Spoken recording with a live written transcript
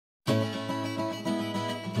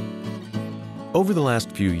Over the last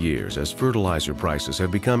few years, as fertilizer prices have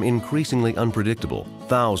become increasingly unpredictable,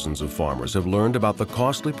 thousands of farmers have learned about the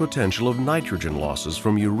costly potential of nitrogen losses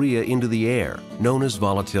from urea into the air, known as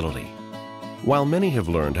volatility. While many have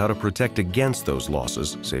learned how to protect against those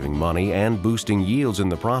losses, saving money and boosting yields in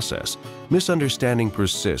the process, misunderstanding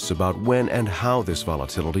persists about when and how this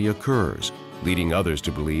volatility occurs, leading others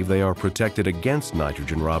to believe they are protected against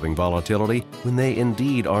nitrogen-robbing volatility when they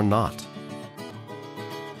indeed are not.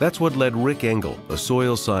 That's what led Rick Engel, a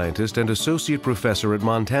soil scientist and associate professor at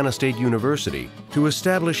Montana State University, to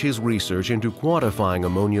establish his research into quantifying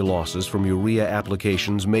ammonia losses from urea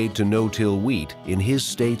applications made to no-till wheat in his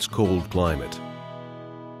state's cold climate.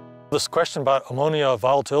 This question about ammonia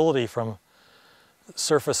volatility from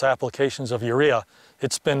surface applications of urea,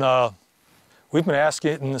 it's been, we've been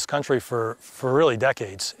asking it in this country for really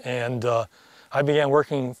decades. And I began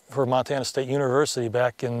working for Montana State University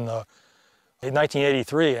back in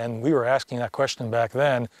 1983, and we were asking that question back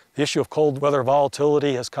then. The issue of cold weather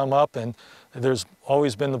volatility has come up, and there's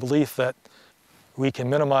always been the belief that we can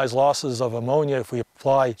minimize losses of ammonia if we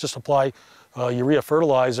just apply urea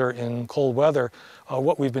fertilizer in cold weather.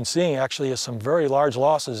 What we've been seeing actually is some very large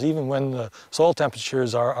losses even when the soil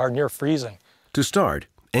temperatures are near freezing. To start,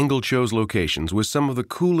 Engel chose locations with some of the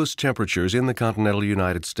coolest temperatures in the continental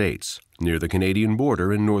United States, near the Canadian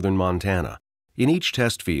border in northern Montana. In each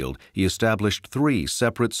test field, he established 3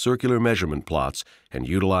 separate circular measurement plots and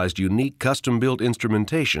utilized unique custom-built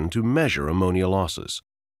instrumentation to measure ammonia losses.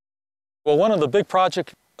 Well, one of the big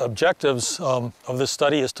project objectives of this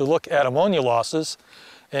study is to look at ammonia losses,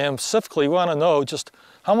 and specifically we want to know just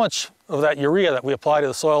how much of that urea that we apply to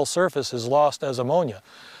the soil surface is lost as ammonia.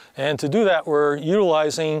 And to do that, we're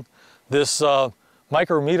utilizing this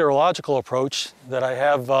micrometeorological approach that I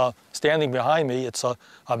have standing behind me. It's a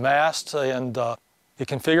mast, and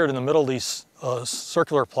it's configured in the middle of these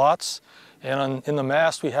circular plots. And in the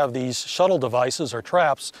mast we have these shuttle devices or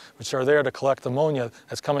traps which are there to collect ammonia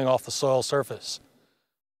that's coming off the soil surface.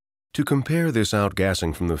 To compare this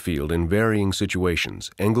outgassing from the field in varying situations,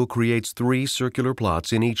 Engel creates 3 circular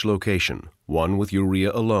plots in each location, one with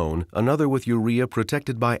urea alone, another with urea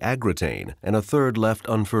protected by AGROTAIN, and a third left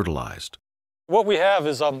unfertilized. What we have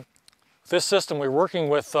is this system. We're working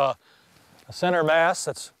with a center mass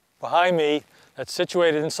that's behind me that's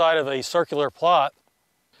situated inside of a circular plot.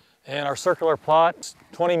 And our circular plot is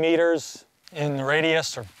 20 meters in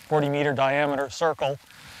radius or 40-meter diameter circle.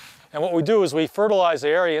 And what we do is we fertilize the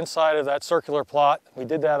area inside of that circular plot. We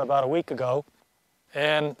did that about a week ago.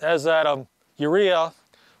 And as that urea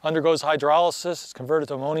undergoes hydrolysis, it's converted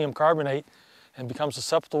to ammonium carbonate and becomes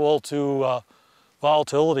susceptible to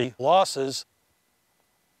volatility losses.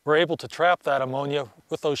 We're able to trap that ammonia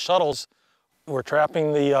with those shuttles. We're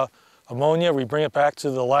trapping the ammonia, we bring it back to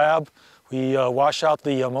the lab, we wash out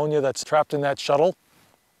the ammonia that's trapped in that shuttle.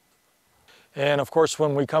 And of course,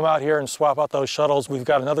 when we come out here and swap out those shuttles, we've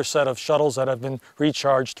got another set of shuttles that have been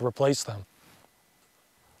recharged to replace them.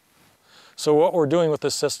 So what we're doing with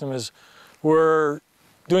this system is we're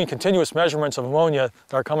doing continuous measurements of ammonia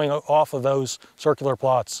that are coming off of those circular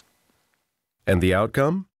plots. And the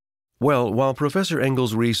outcome? Well, while Professor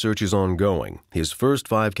Engel's research is ongoing, his first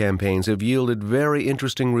 5 campaigns have yielded very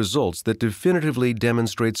interesting results that definitively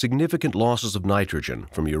demonstrate significant losses of nitrogen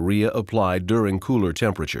from urea applied during cooler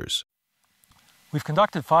temperatures. We've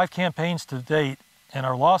conducted 5 campaigns to date, and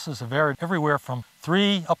our losses have varied everywhere from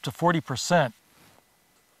 3 up to 40%.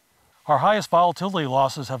 Our highest volatility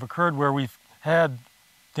losses have occurred where we've had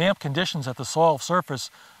damp conditions at the soil surface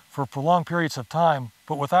for prolonged periods of time,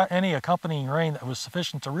 but without any accompanying rain that was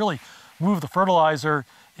sufficient to really move the fertilizer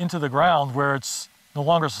into the ground where it's no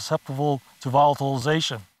longer susceptible to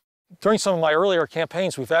volatilization. During some of my earlier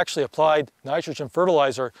campaigns, we've actually applied nitrogen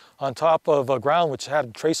fertilizer on top of a ground which had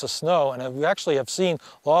a trace of snow, and we actually have seen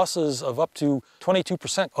losses of up to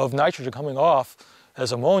 22% of nitrogen coming off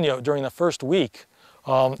as ammonia during the first week.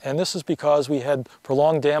 And this is because we had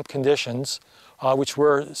prolonged damp conditions which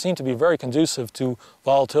seemed to be very conducive to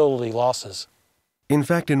volatility losses. In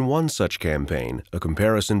fact, in one such campaign, a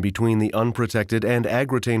comparison between the unprotected and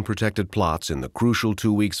AGROTAIN-protected plots in the crucial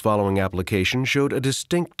 2 weeks following application showed a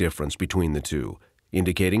distinct difference between the two,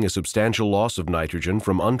 indicating a substantial loss of nitrogen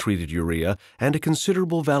from untreated urea and a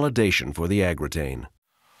considerable validation for the AGROTAIN.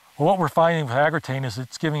 Well, what we're finding with AGROTAIN is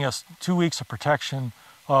it's giving us 2 weeks of protection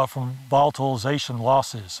from volatilization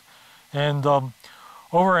losses. And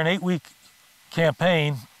over an 8-week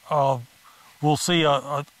campaign, we'll see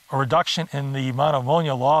a reduction in the amount of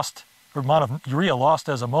ammonia lost, or amount of urea lost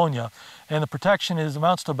as ammonia, and the protection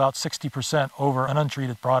amounts to about 60% over an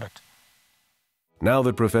untreated product. Now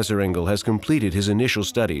that Professor Engel has completed his initial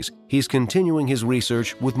studies, he's continuing his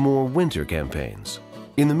research with more winter campaigns.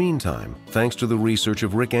 In the meantime, thanks to the research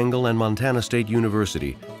of Rick Engel and Montana State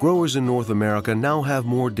University, growers in North America now have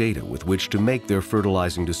more data with which to make their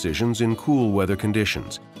fertilizing decisions in cool weather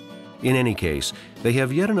conditions. In any case, they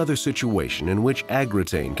have yet another situation in which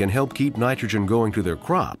AGROTAIN can help keep nitrogen going to their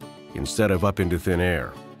crop instead of up into thin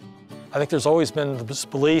air. I think there's always been this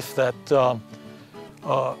belief that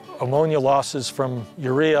ammonia losses from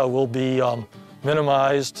urea will be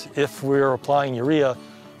minimized if we're applying urea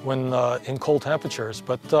when in cold temperatures.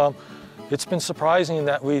 But it's been surprising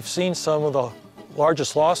that we've seen some of the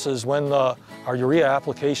largest losses when our urea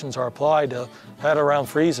applications are applied at around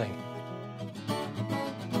freezing.